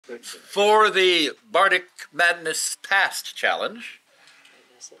For the Bardic Madness Past challenge,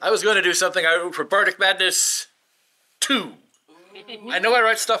 I was going to do something I wrote for Bardic Madness 2. I know I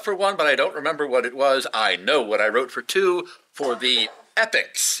write stuff for 1, but I don't remember what it was. I know what I wrote for 2 for the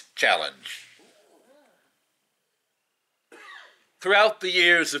Epics challenge. Throughout the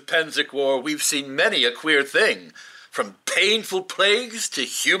years of Pennsic War, we've seen many a queer thing, from painful plagues to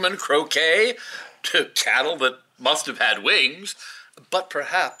human croquet to cattle that must have had wings. But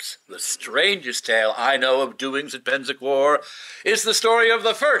perhaps the strangest tale I know of doings at Pennsic War is the story of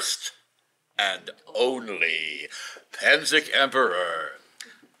the first and only Pennsic Emperor,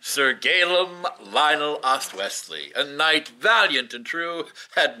 Sir Galem Lionel Ostwestley, a knight valiant and true,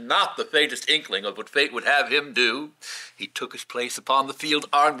 had not the faintest inkling of what fate would have him do. He took his place upon the field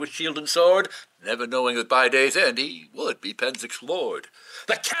armed with shield and sword, never knowing that by day's end he would be Pennsic's lord.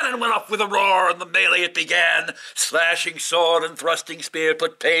 The cannon went off with a roar, and the melee it began. Slashing sword and thrusting spear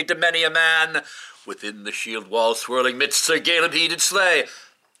put paid to many a man. Within the shield wall swirling midst Sir Galem he did slay,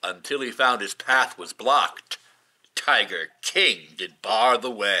 until he found his path was blocked. Tiger King did bar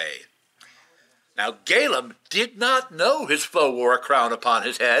the way. Now Galem did not know his foe wore a crown upon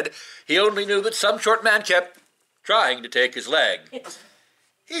his head. He only knew that some short man kept trying to take his leg.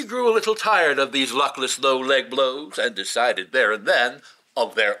 He grew a little tired of these luckless low leg blows, and decided there and then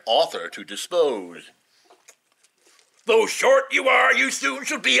of their author to dispose. Though short you are, you soon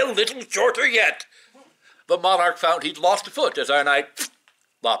shall be a little shorter yet. The monarch found he'd lost a foot as our knight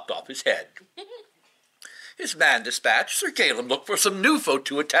lopped off his head. His man dispatched, Sir Galem looked for some new foe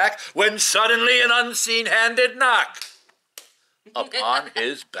to attack, when suddenly an unseen hand did knock upon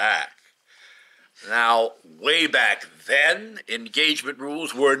his back. Now, way back then, engagement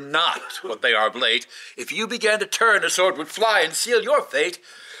rules were not what they are of late. If you began to turn, a sword would fly and seal your fate.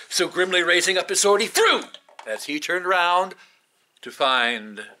 So grimly raising up his sword, he threw, as he turned round to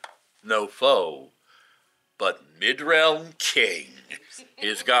find no foe, but mid-realm king,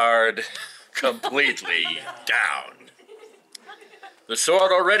 his guard completely down. The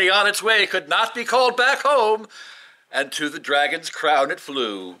sword already on its way could not be called back home, and to the dragon's crown it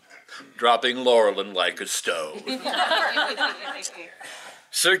flew, dropping Laurelin like a stone.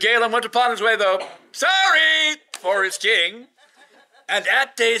 Sir Galem went upon his way, though, sorry for his king, and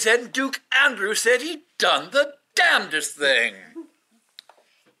at day's end Duke Andrew said he'd done the damnedest thing.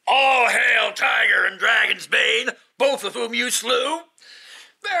 All hail Tiger and Dragon's Bane, both of whom you slew.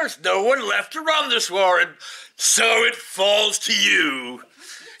 There's no one left to run this war, and so it falls to you.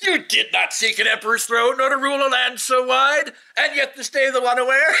 You did not seek an emperor's throne, nor to rule a land so wide, and yet to stay the one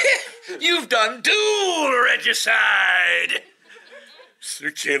aware, you've done dual regicide. Sir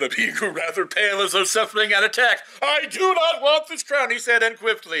Caleb, he grew rather pale as though suffering an attack. I do not want this crown, he said, and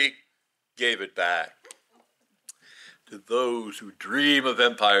swiftly gave it back. To those who dream of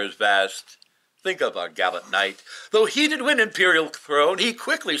empires vast, think of our gallant knight. Though he did win imperial throne, he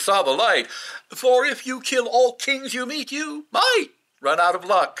quickly saw the light. For if you kill all kings you meet, you might run out of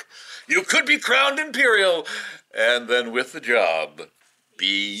luck. You could be crowned imperial, and then with the job,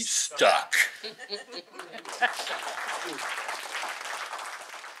 be stuck.